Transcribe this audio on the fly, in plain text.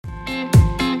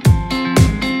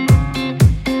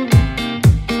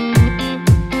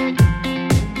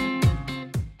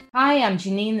Hi, I'm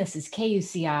Janine. This is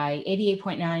KUCI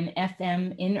 88.9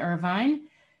 FM in Irvine.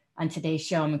 On today's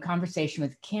show, I'm in conversation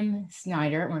with Kim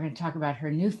Snyder, and we're going to talk about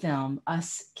her new film,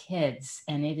 Us Kids,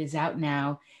 and it is out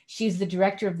now. She's the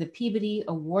director of the Peabody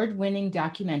Award-winning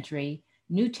documentary,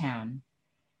 Newtown,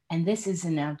 and this is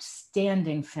an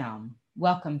outstanding film.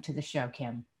 Welcome to the show,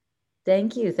 Kim.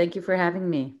 Thank you. Thank you for having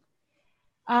me.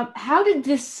 How did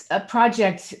this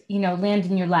project, land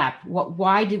in your lap?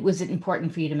 Why was it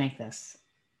important for you to make this?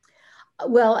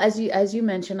 Well, as you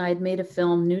mentioned, I had made a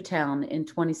film, Newtown, in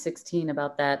 2016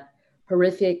 about that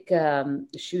horrific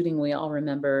shooting we all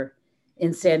remember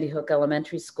in Sandy Hook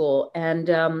Elementary School, and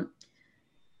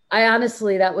I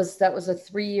honestly that was a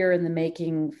 3-year in the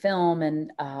making film,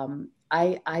 and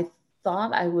I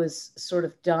thought I was sort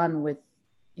of done with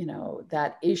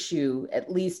that issue,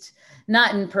 at least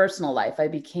not in personal life. I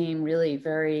became really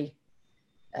very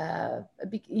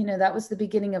that was the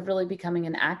beginning of really becoming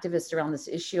an activist around this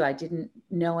issue. I didn't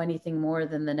know anything more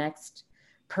than the next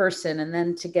person. And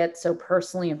then to get so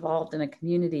personally involved in a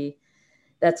community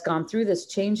that's gone through this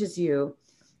changes you.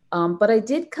 But I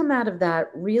did come out of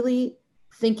that really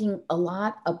thinking a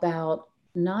lot about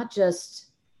not just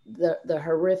the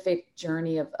horrific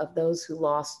journey of those who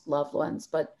lost loved ones,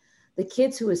 but the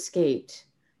kids who escaped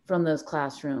from those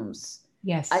classrooms.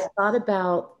 Yes. I thought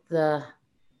about the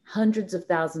hundreds of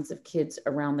thousands of kids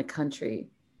around the country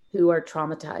who are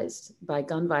traumatized by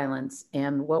gun violence,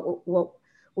 and what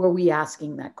were we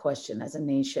asking that question as a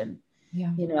nation?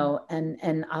 Yeah.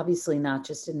 And obviously not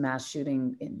just in mass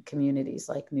shooting in communities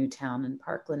like Newtown and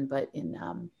Parkland, but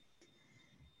in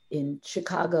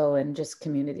Chicago and just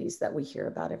communities that we hear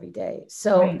about every day.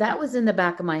 So Right. That was in the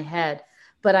back of my head,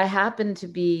 but I happened to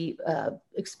be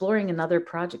exploring another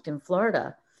project in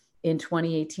Florida in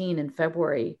 2018 in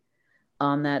February,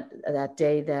 on that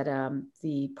day that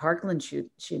the Parkland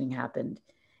shooting happened.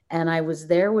 And I was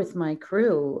there with my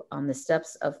crew on the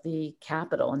steps of the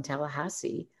Capitol in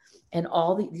Tallahassee. And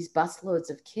all these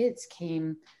busloads of kids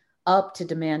came up to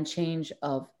demand change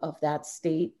of that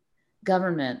state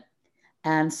government.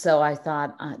 And so I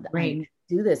thought, I need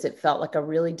to do this. It felt like a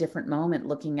really different moment,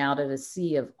 looking out at a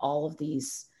sea of all of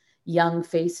these young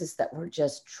faces that were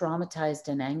just traumatized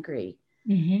and angry.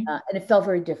 Mm-hmm. And it felt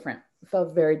very different. It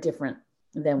felt very different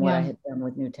than what I had done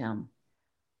with Newtown.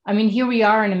 I mean, here we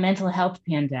are in a mental health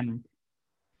pandemic,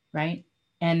 right?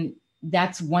 And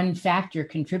that's one factor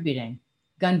contributing: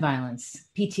 gun violence,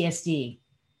 PTSD.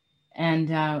 And,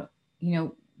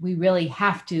 we really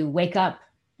have to wake up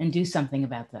and do something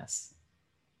about this.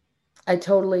 I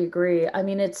totally agree. I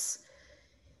mean,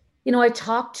 I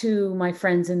talk to my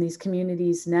friends in these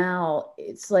communities now.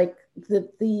 It's like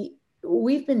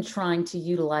we've been trying to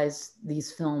utilize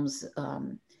these films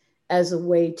as a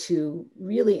way to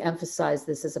really emphasize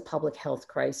this as a public health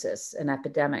crisis, an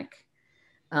epidemic,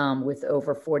 with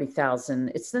over 40,000.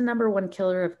 It's the number one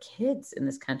killer of kids in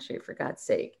this country, for God's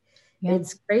sake. Yeah.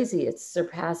 It's crazy. It's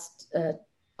surpassed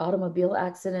automobile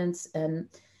accidents. And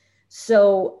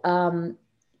so,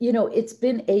 it's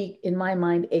been in my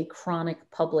mind, a chronic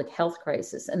public health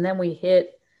crisis. And then we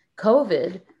hit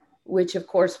COVID, which of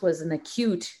course was an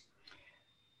acute,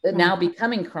 now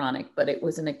becoming chronic, but it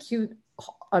was an acute,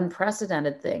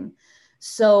 unprecedented thing.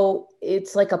 So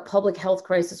it's like a public health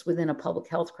crisis within a public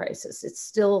health crisis. It's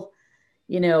still,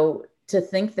 to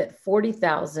think that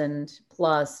 40,000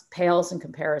 plus pales in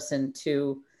comparison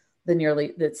to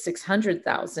the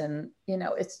 600,000,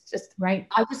 it's just, right.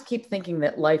 I just keep thinking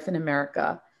that life in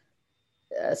America,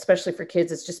 especially for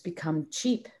kids, it's just become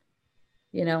cheap.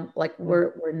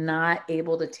 We're not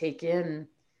able to take in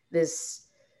this,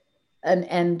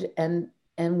 and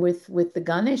with the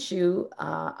gun issue,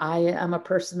 I am a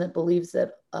person that believes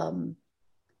that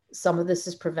some of this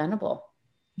is preventable.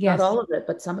 Yes. Not all of it,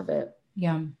 but some of it.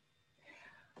 Yeah.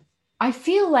 I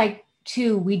feel like,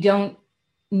 too, we don't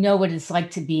know what it's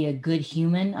like to be a good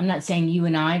human. I'm not saying you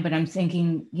and I, but I'm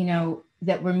thinking,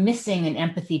 that we're missing an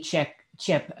empathy chip,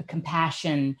 a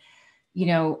compassion,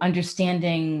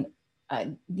 understanding,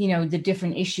 the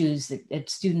different issues that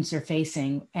students are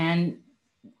facing. And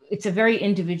it's a very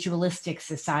individualistic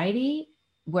society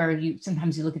where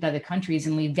sometimes you look at other countries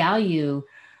and we value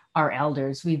our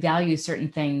elders, we value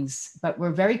certain things, but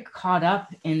we're very caught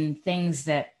up in things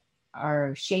that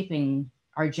are shaping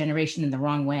our generation in the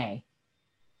wrong way.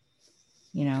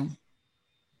 Yeah.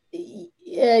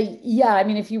 I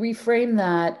mean, if you reframe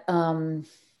that,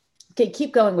 okay,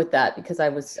 keep going with that, because I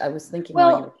was thinking.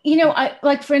 Well,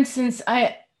 for instance,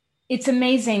 it's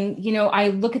amazing. I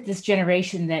look at this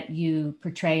generation that you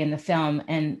portray in the film,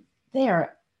 and they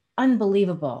are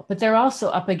unbelievable, but they're also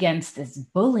up against this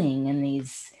bullying and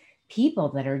these people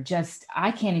that are just,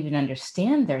 I can't even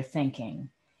understand their thinking.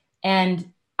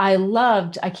 And I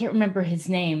can't remember his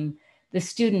name, the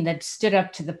student that stood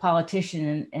up to the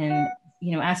politician and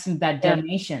asked him about Cam,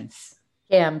 donations.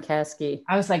 Cam Caskey.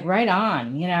 I was like, right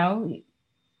on,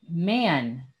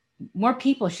 man, more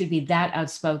people should be that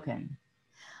outspoken.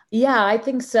 Yeah, I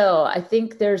think so. I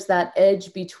think there's that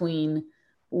edge between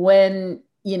when,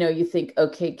 you think,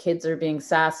 okay, kids are being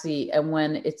sassy, and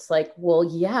when it's like, well,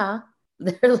 yeah,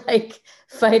 they're like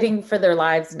fighting for their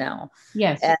lives now.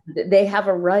 Yes. And they have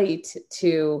a right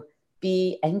to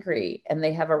be angry, and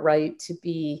they have a right to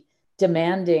be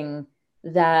demanding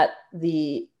that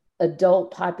the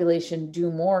adult population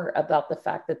do more about the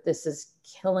fact that this is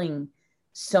killing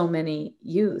so many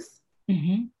youth.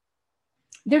 Mm-hmm.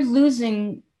 They're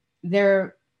losing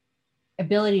their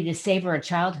ability to savor a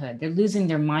childhood. They're losing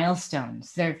their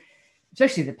milestones.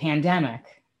 Especially the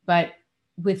pandemic, but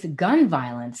with gun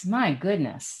violence, my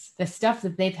goodness, the stuff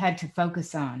that they've had to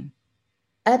focus on.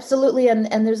 Absolutely.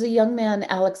 And there's a young man,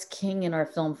 Alex King, in our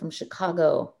film from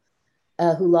Chicago,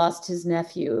 who lost his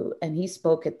nephew, and he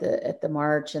spoke at the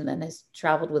march and then has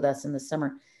traveled with us in the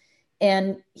summer.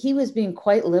 And he was being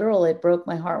quite literal. It broke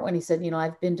my heart when he said,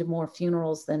 I've been to more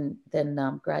funerals than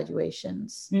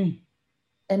graduations. Mm.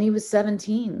 And he was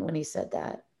 17 when he said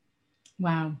that.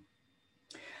 Wow.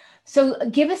 So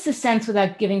give us a sense,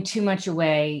 without giving too much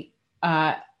away,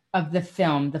 of the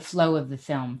film, the flow of the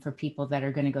film, for people that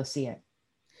are going to go see it.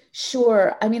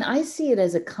 Sure. I mean, I see it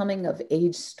as a coming of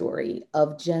age story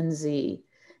of Gen Z.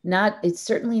 It's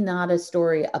certainly not a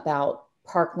story about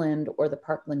Parkland or the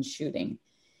Parkland shooting.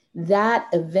 That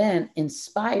event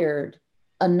inspired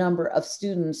a number of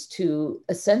students to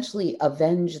essentially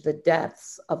avenge the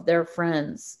deaths of their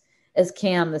friends. As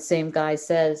Cam, the same guy,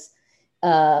 says,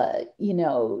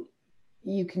 you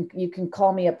can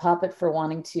call me a puppet for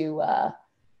wanting to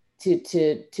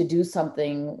do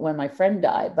something when my friend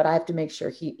died, but I have to make sure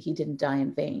he didn't die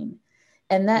in vain.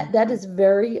 And that is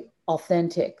very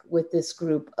authentic with this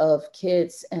group of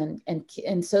kids, and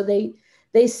so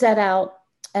they set out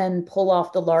and pull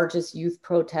off the largest youth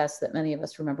protests that many of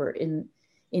us remember in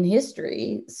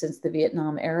history since the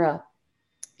Vietnam era,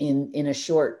 in a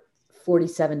short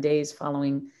 47 days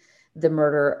following the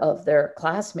murder of their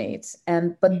classmates.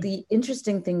 But the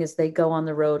interesting thing is they go on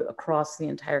the road across the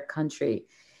entire country,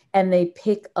 and they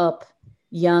pick up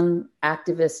young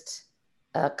activist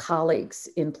colleagues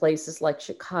in places like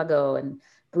Chicago and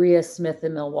Bria Smith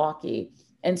in Milwaukee.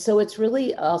 And so it's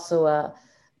really also a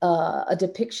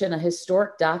depiction, a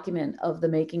historic document of the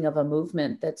making of a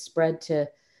movement that spread to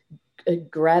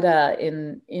Greta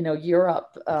in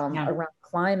Europe around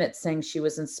climate, saying she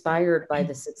was inspired by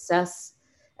the success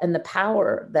and the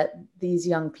power that these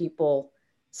young people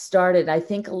started. I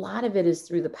think a lot of it is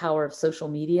through the power of social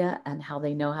media and how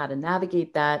they know how to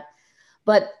navigate that.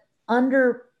 But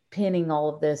underpinning all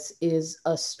of this is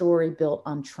a story built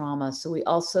on trauma. So we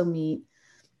also meet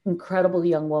an incredible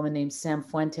young woman named Sam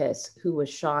Fuentes, who was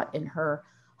shot in her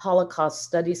Holocaust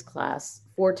studies class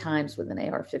 4 times with an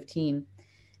AR-15.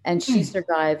 And she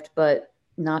survived, but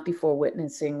not before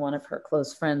witnessing one of her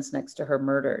close friends next to her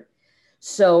murdered.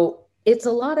 So it's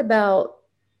a lot about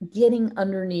getting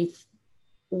underneath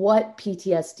what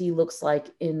PTSD looks like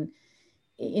and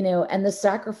the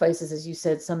sacrifices, as you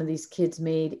said, some of these kids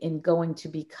made in going to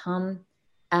become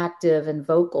active and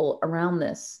vocal around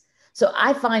this. So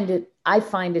I find it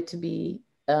to be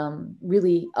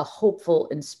really a hopeful,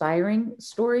 inspiring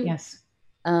story. Yes.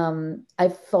 I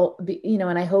felt,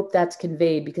 and I hope that's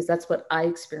conveyed, because that's what I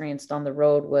experienced on the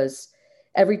road. Was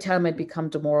every time I'd become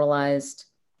demoralized,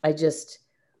 I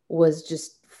was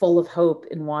just full of hope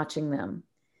in watching them.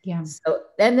 Yeah. So,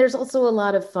 and there's also a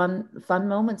lot of fun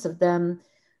moments of them.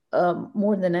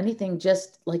 More than anything,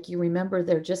 just like, you remember,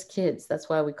 they're just kids. That's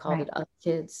why we called it Us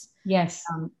Kids. Yes.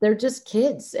 They're just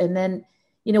kids. And then,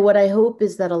 what I hope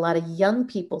is that a lot of young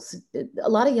people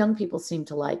seem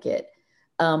to like it,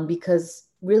 because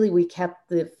really we kept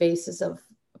the faces of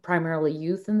primarily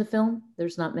youth in the film.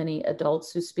 There's not many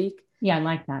adults who speak. Yeah, I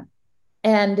like that.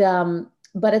 And,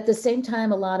 but at the same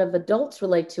time, a lot of adults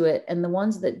relate to it. And the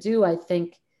ones that do, I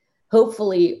think,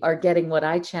 hopefully are getting what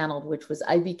I channeled, which was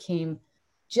I became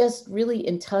just really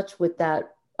in touch with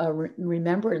that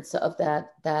remembrance of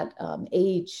that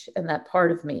age and that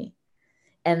part of me,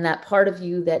 and that part of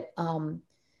you that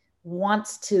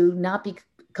wants to not be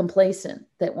complacent,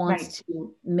 that wants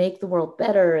to make the world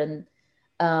better. And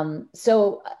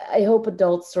so I hope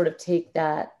adults sort of take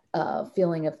that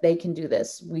feeling, if they can do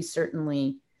this, we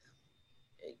certainly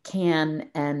can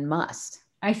and must.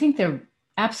 I think they're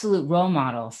absolute role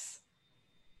models.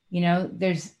 You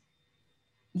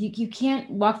can't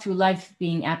walk through life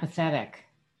being apathetic.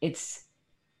 It's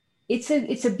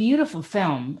it's a beautiful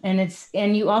film,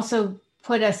 and you also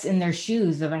put us in their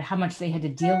shoes about how much they had to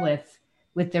deal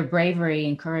with their bravery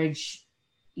and courage,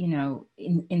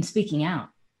 in speaking out.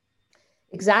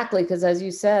 Exactly, because as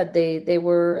you said, they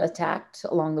were attacked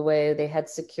along the way. They had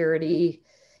security,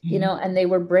 Mhm. and they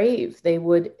were brave. They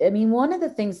would, I mean, one of the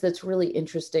things that's really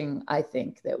interesting, I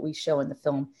think, that we show in the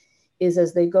film is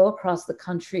as they go across the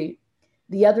country,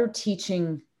 the other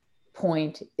teaching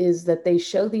point is that they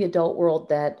show the adult world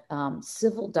that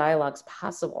civil dialogue's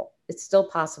possible. It's still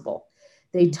possible.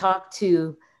 They Mhm. talk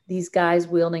to these guys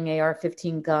wielding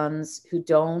AR-15 guns who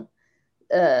don't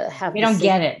have They the don't same,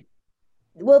 get it.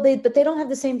 well, they don't have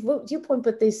the same viewpoint,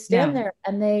 but they stand No. there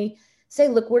and they say,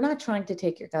 look, we're not trying to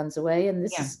take your guns away, and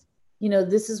this Yeah. is,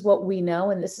 this is what we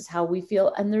know, and this is how we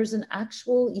feel. And there's an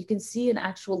actual, you can see an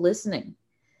actual listening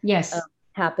uh, Yes.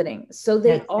 happening. So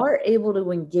they Yes. are able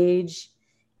to engage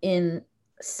in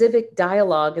civic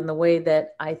dialogue in the way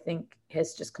that I think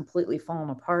has just completely fallen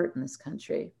apart in this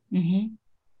country. Hmm.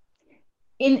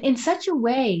 In such a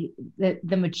way that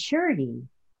the maturity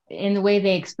in the way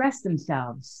they express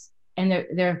themselves, and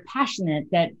they're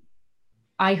passionate, that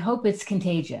I hope it's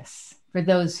contagious for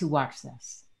those who watch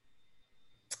this.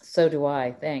 So do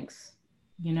I. Thanks.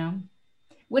 You know,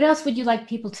 what else would you like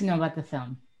people to know about the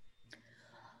film?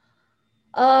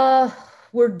 Uh,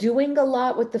 we're doing a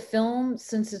lot with the film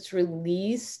since it's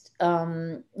released.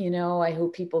 I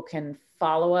hope people can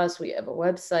follow us. We have a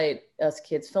website, Us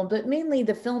Kids Film, but mainly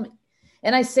the film,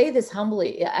 and I say this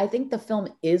humbly, I think the film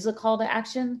is a call to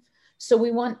action. So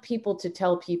we want people to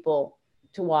tell people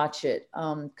to watch it.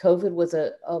 COVID was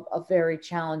a very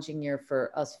challenging year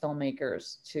for us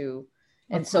filmmakers to,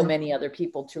 and Of so course. many other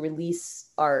people to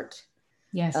release art,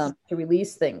 Yes. to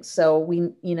release things. So we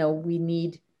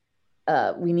need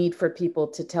for people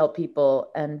to tell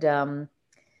people, and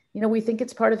we think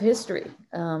it's part of history,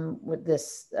 with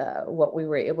this, what we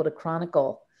were able to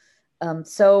chronicle.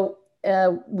 So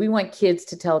we want kids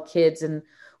to tell kids, and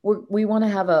we want to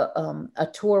have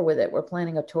a tour with it. We're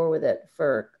planning a tour with it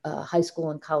for high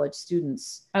school and college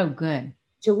students Oh, good.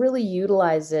 to really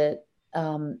utilize it.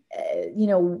 One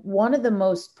of the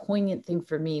most poignant thing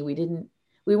for me,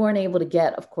 we weren't able to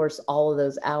get, of course, all of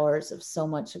those hours of so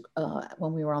much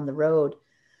when we were on the road,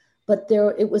 but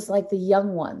there it was like the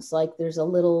young ones. Like there's a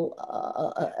little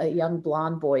a young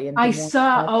blonde boy in Des I Moines.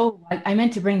 saw. Oh, I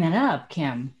meant to bring that up,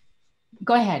 Kim.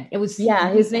 Go ahead. It was Yeah,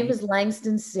 his name amazing. is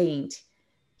Langston Saint.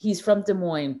 He's from Des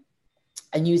Moines,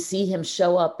 and you see him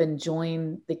show up and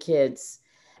join the kids.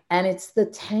 And it's the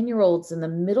 10-year-olds and the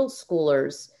middle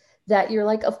schoolers that you're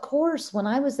like, of course, when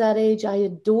I was that age, I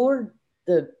adored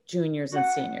the juniors and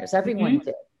seniors. Everyone Hmm.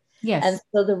 did. And Yes.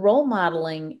 so the role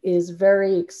modeling is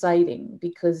very exciting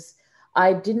because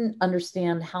I didn't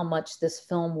understand how much this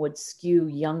film would skew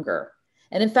younger.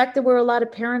 And in fact, there were a lot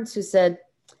of parents who said,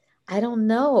 I don't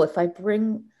know if I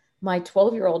bring my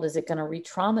 12-year-old, is it going to re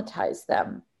traumatize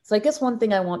them? So I guess one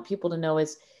thing I want people to know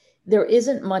is there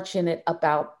isn't much in it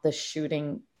about the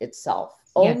shooting itself,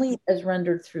 Yes. only as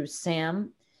rendered through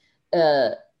Sam,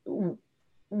 uh,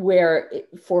 where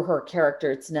for her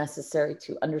character, it's necessary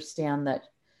to understand that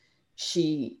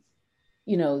she,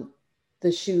 you know,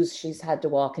 the shoes she's had to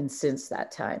walk in since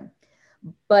that time.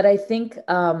 But I think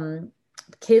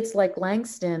kids like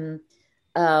Langston,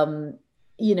 um,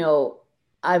 you know,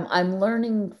 I'm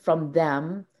learning from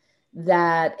them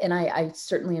that, and I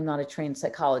certainly am not a trained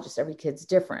psychologist. Every kid's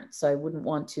different, so I wouldn't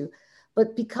want to.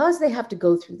 But because they have to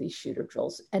go through these shooter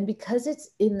drills, and because it's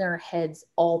in their heads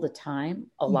all the time,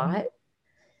 a Hmm. lot,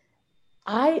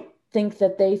 I think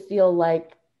that they feel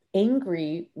like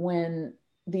angry when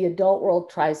the adult world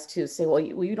tries to say, well,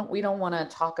 we don't want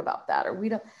to talk about that, or we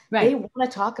don't, they Right. want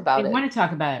to talk They about it. want to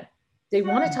talk about it. They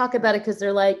want to talk about it because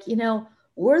they're like,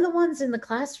 we're the ones in the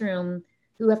classroom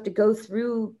who have to go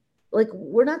through, like,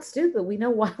 we're not stupid. We know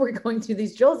why we're going through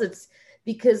these drills. It's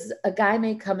because a guy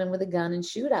may come in with a gun and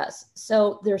shoot us.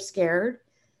 So they're scared.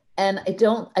 And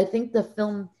I think the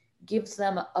film gives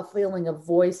them a feeling of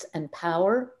voice and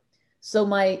power. So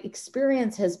my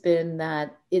experience has been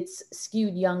that it's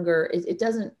skewed younger. It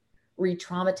doesn't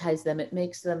re-traumatize them. It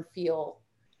makes them feel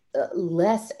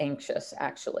less anxious,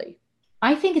 actually.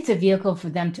 I think it's a vehicle for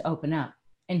them to open up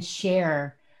and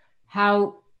share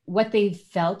what they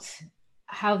felt,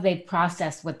 how they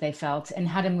processed what they felt, and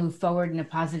how to move forward in a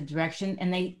positive direction.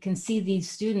 And they can see these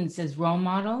students as role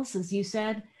models, as you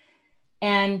said.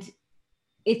 And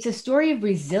it's a story of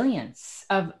resilience,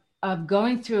 of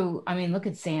going through. I mean, look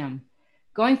at Sam,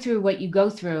 going through what you go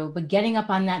through, but getting up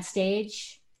on that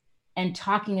stage and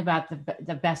talking about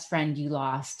the best friend you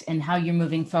lost and how you're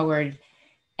moving forward.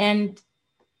 And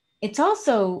it's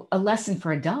also a lesson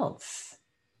for adults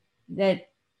that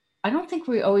I don't think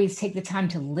we always take the time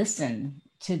to listen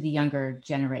to the younger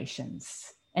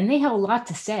generations. And they have a lot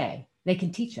to say. They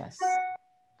can teach us.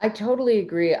 I totally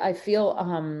agree. I feel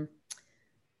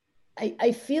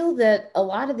that a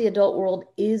lot of the adult world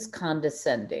is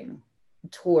condescending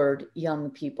toward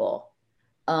young people.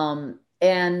 And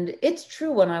it's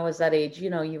true, when I was that age,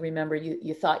 you remember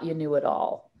you thought you knew it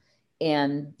all,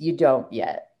 and you don't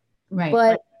yet. Right.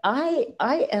 But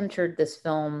I entered this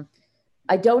film.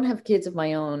 I don't have kids of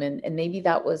my own, and maybe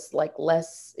that was like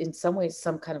less, in some ways,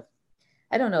 some kind of,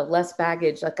 I don't know, less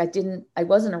baggage. Like I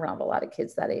wasn't around a lot of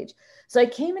kids that age. So I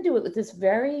came into it with this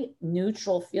very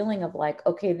neutral feeling of like,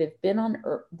 okay, they've been on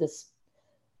Earth, this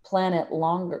planet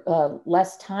longer,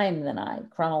 less time than I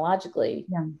chronologically,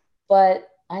 Yeah. but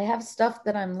I have stuff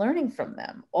that I'm learning from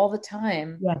them all the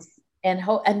time. Yes.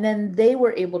 And then they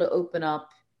were able to open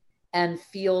up and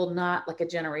feel not like a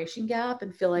generation gap,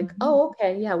 and feel like, Mhm. oh,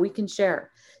 okay, yeah, we can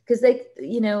share. Because they,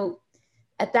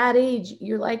 at that age,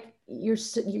 you're like,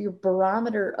 your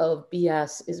barometer of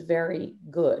BS is very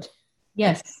good.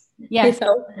 Yes. Yes.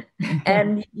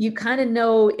 And you kind of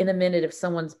know in a minute if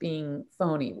someone's being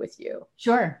phony with you.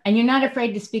 Sure. And you're not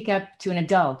afraid to speak up to an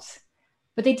adult,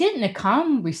 but they did it in a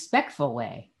calm, respectful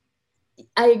way.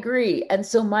 I agree. And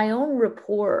so my own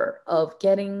rapport of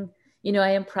getting,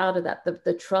 I am proud of that.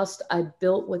 The trust I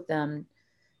built with them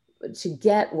to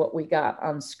get what we got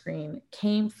on screen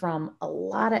came from a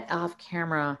lot of off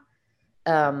camera,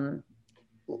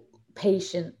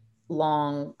 patient,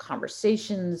 long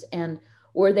conversations, and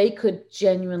where they could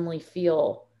genuinely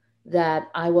feel that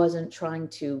I wasn't trying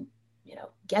to,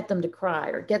 get them to cry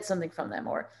or get something from them,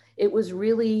 or it was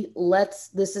really,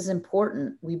 this is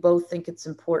important. We both think it's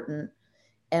important,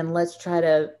 and let's try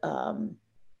to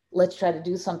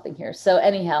do something here. So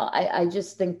anyhow, I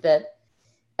just think that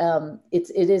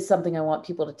it is something I want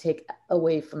people to take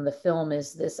away from the film,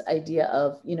 is this idea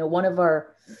of, one of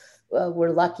our,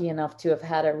 we're lucky enough to have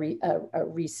had a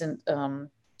recent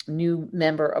new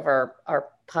member of our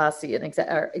posse,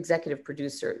 our executive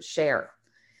producer, Cher,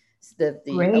 the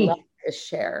illustrious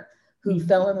Cher, who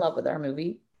fell in love with our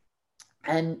movie.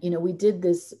 And, we did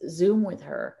this Zoom with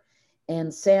her,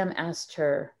 and Sam asked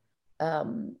her,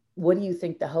 what do you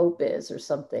think the hope is, or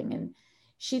something? And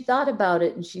she thought about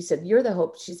it, and she said, you're the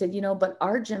hope. She said, but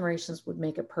our generations would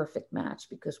make a perfect match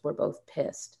because we're both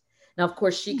pissed. Now, of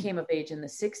course, she came of age in the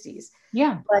 60s.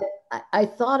 Yeah. But I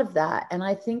thought of that. And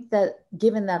I think that,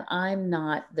 given that I'm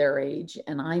not their age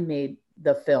and I made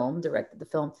the film, directed the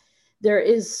film, there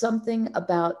is something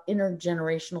about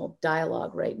intergenerational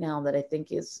dialogue right now that I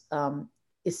think is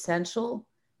essential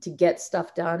to get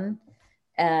stuff done.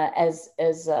 As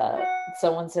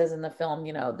someone says in the film,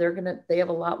 they have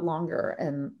a lot longer,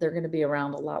 and they're going to be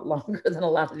around a lot longer than a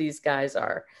lot of these guys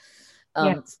are.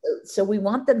 So we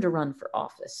want them to run for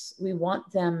office. We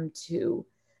want them to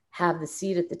have the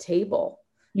seat at the table.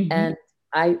 Mm-hmm. And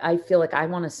I feel like I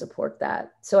want to support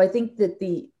that. So I think that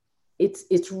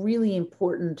it's really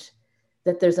important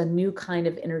that there's a new kind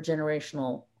of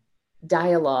intergenerational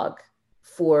dialogue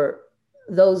for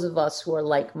those of us who are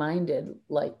like-minded,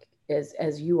 like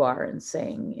as you are, and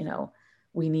saying,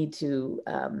 we need to,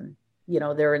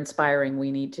 they're inspiring,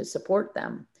 we need to support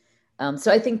them.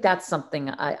 So I think that's something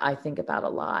I think about a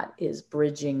lot, is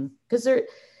bridging, because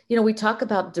we talk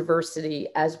about diversity,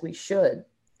 as we should.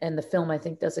 And the film, I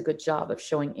think, does a good job of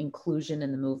showing inclusion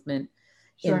in the movement.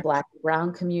 Sure. In Black and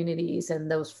Brown communities and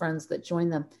those friends that join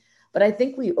them. But I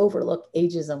think we overlook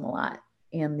ageism a lot,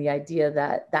 and the idea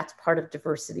that that's part of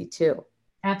diversity too.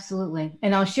 Absolutely.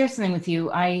 And I'll share something with you.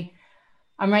 I'm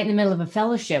right in the middle of a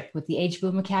fellowship with the Age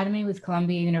Boom Academy with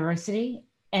Columbia University.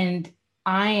 And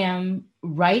I am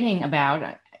writing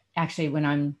about, actually, when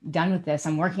I'm done with this,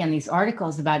 I'm working on these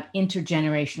articles about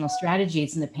intergenerational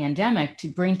strategies in the pandemic to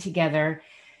bring together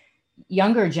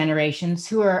younger generations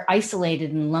who are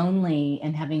isolated and lonely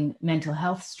and having mental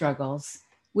health struggles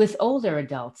with older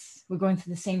adults. We're going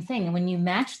through the same thing. And when you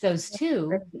match those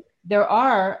two, there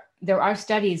are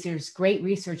studies, there's great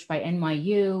research by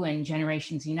NYU and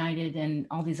Generations United and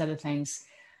all these other things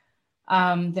that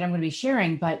I'm going to be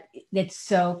sharing, but it's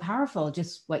so powerful,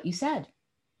 just what you said.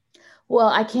 Well,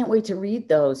 I can't wait to read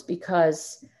those,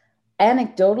 because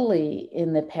anecdotally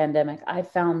in the pandemic, I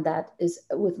found that is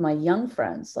with my young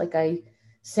friends. Like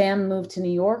Sam moved to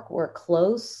New York. We're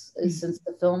close since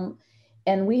the film.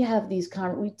 And we have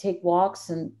we take walks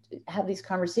and have these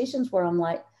conversations where I'm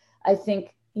like, I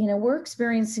think, we're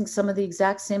experiencing some of the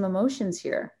exact same emotions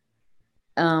here.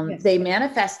 Yes. They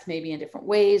manifest maybe in different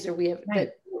ways, or we have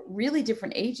really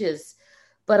different ages,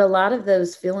 but a lot of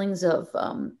those feelings of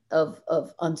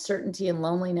uncertainty and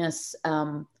loneliness,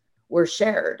 were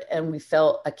shared and we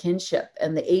felt a kinship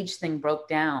and the age thing broke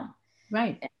down.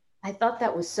 Right. I thought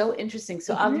that was so interesting.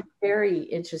 So I'm very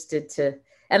interested to,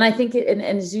 and I think and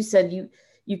as you said,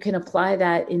 you can apply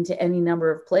that into any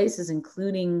number of places,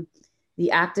 including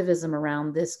the activism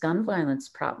around this gun violence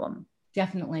problem.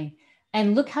 Definitely.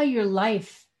 And look how your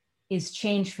life is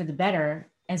changed for the better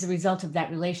as a result of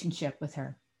that relationship with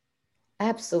her.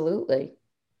 Absolutely.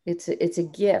 It's a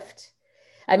gift.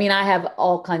 I mean, I have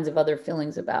all kinds of other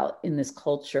feelings about in this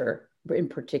culture, in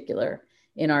particular,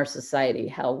 in our society,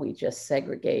 how we just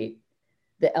segregate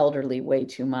the elderly way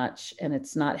too much, and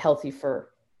it's not healthy for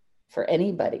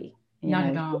anybody. Not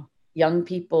at all. Young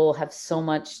people have so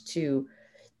much to,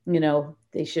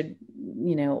 they should,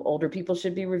 older people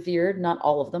should be revered, not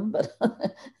all of them, but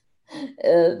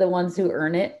the ones who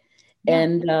earn it. Yeah.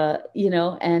 And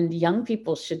and young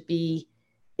people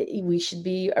we should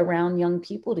be around young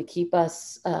people to keep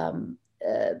us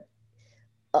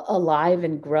alive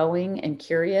and growing and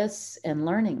curious and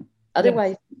learning.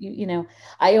 Otherwise,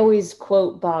 I always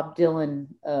quote Bob Dylan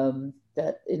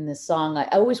that in this song. I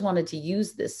always wanted to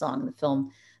use this song in the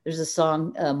film. There's a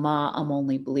song, Ma, I'm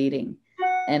Only Bleeding.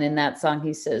 And in that song,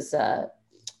 he says,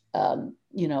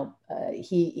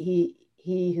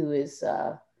 he who is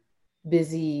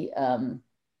busy,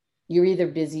 you're either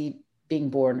busy being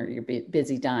born or you're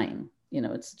busy dying.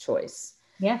 It's a choice.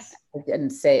 Yes. I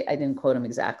didn't quote him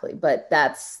exactly, but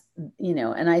that's,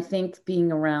 and I think being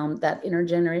around that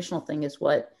intergenerational thing is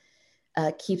what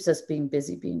keeps us being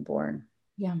busy being born.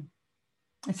 Yeah.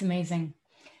 It's amazing.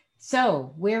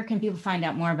 So where can people find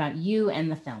out more about you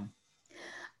and the film?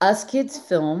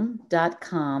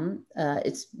 uskidsfilm.com.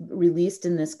 It's released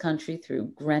in this country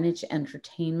through Greenwich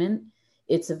Entertainment.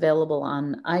 It's available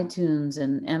on iTunes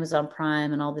and Amazon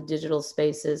Prime and all the digital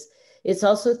spaces. It's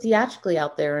also theatrically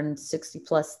out there in 60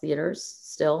 plus theaters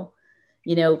still.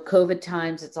 COVID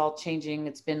times, it's all changing.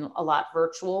 It's been a lot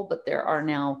virtual, but there are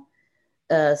now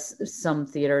some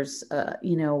theaters,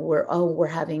 we're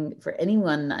having, for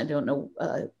anyone, I don't know,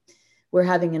 we're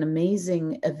having an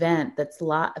amazing event that's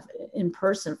live in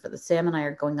person for Sam and I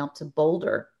are going out to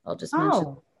Boulder. I'll just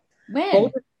mention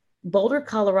when? Boulder,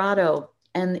 Colorado.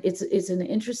 And it's an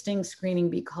interesting screening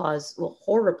because,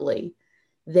 horribly,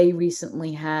 they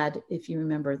recently had, if you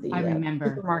remember, the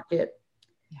supermarket,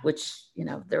 which,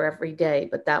 they're every day,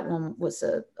 but that one was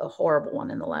a horrible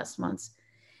one in the last months.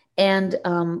 And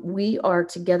we are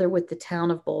together with the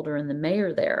town of Boulder and the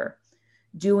mayor there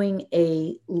doing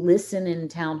a listen in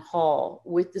town hall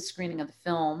with the screening of the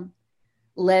film,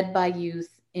 led by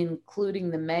youth, including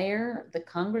the mayor, the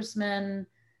congressman,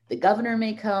 the governor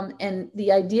may come. And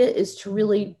the idea is to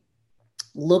really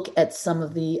look at some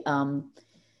of the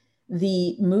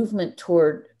movement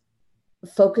toward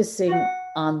focusing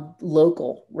on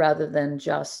local rather than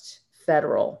just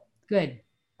federal. Good.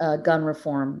 Gun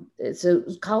reform. So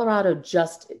Colorado,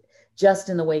 just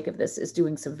in the wake of this, is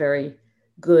doing some very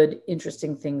good,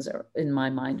 interesting things in my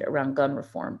mind around gun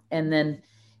reform. And then,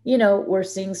 we're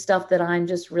seeing stuff that I'm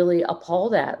just really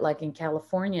appalled at, like in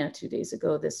California 2 days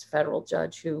ago, this federal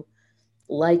judge who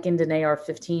likened an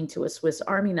AR-15 to a Swiss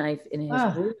Army knife in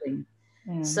his ruling.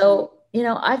 Mm-hmm. So,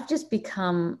 I've just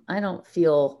become, I don't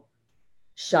feel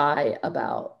shy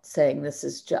about saying this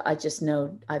is, I just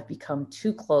know I've become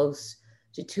too close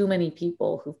to too many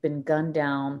people who've been gunned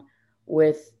down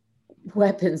with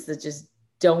weapons that just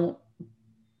don't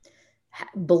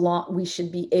belong. We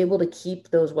should be able to keep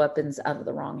those weapons out of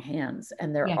the wrong hands.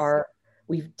 And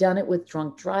we've done it with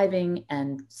drunk driving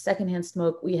and secondhand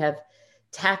smoke. We have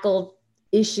tackled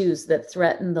issues that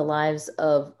threaten the lives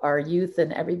of our youth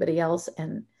and everybody else.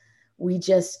 And we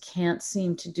just can't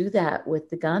seem to do that with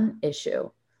the gun issue.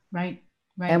 Right.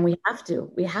 And we have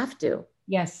to.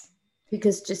 Yes.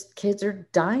 Because just kids are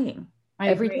dying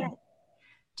every day.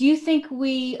 Do you think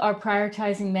we are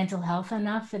prioritizing mental health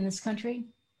enough in this country?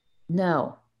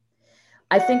 No.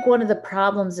 I think one of the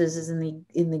problems is in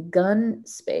the gun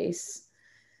space,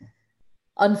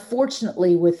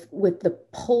 unfortunately, with the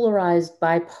polarized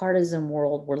bipartisan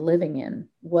world we're living in,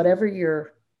 whatever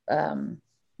your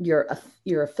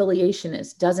affiliation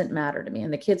is doesn't matter to me.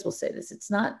 And the kids will say this,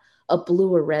 it's not a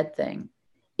blue or red thing.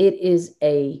 It is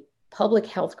a public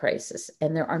health crisis,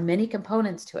 and there are many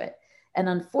components to it. And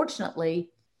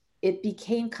unfortunately, it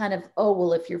became kind of,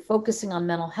 if you're focusing on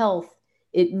mental health,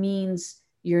 it means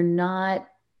you're not,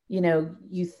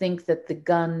 you think that the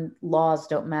gun laws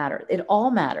don't matter. It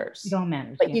all matters. It all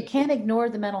matters. But you can't ignore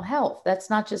the mental health. That's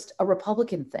not just a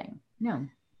Republican thing. No.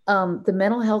 The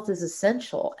mental health is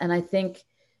essential. And I think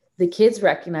the kids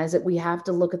recognize that we have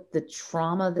to look at the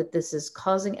trauma that this is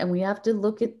causing, and we have to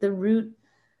look at the root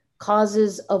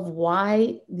causes of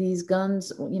why these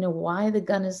guns, why the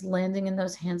gun is landing in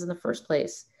those hands in the first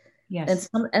place. Yes.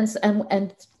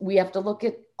 And we have to look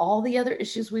at all the other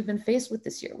issues we've been faced with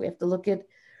this year. We have to look at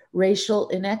racial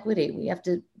inequity. We have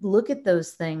to look at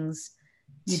those things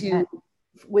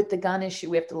with the gun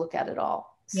issue. We have to look at it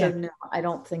all. So no, I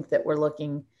don't think that we're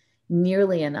looking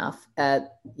nearly enough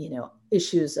at,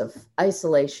 issues of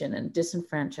isolation and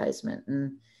disenfranchisement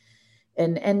and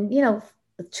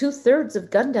 2/3 of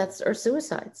gun deaths are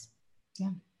suicides. Yeah.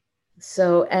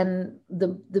 So, and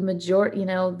the majority,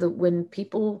 when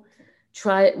people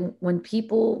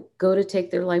go to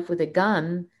take their life with a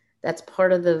gun, that's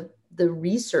part of the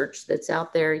research that's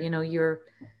out there. You're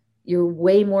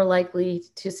way more likely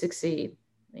to succeed,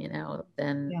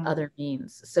 than other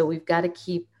means. So we've got to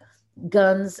keep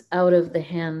guns out of the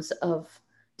hands of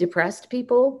depressed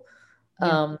people.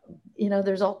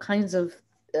 There's all kinds of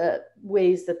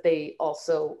ways that they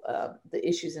also the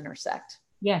issues intersect.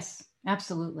 Yes,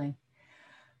 absolutely.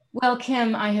 Well,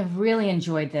 Kim, I have really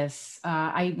enjoyed this.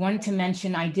 I wanted to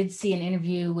mention I did see an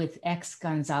interview with X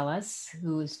Gonzalez,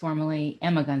 who is formerly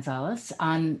Emma Gonzalez,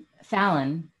 on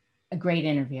Fallon. A great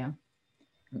interview.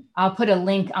 I'll put a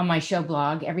link on my show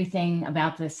blog. Everything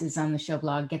about this is on the show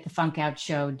blog,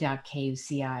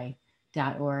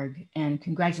 getthefunkoutshow.kuci.org. And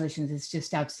congratulations, it's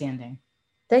just outstanding.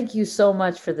 Thank you so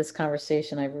much for this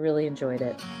conversation. I really enjoyed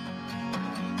it.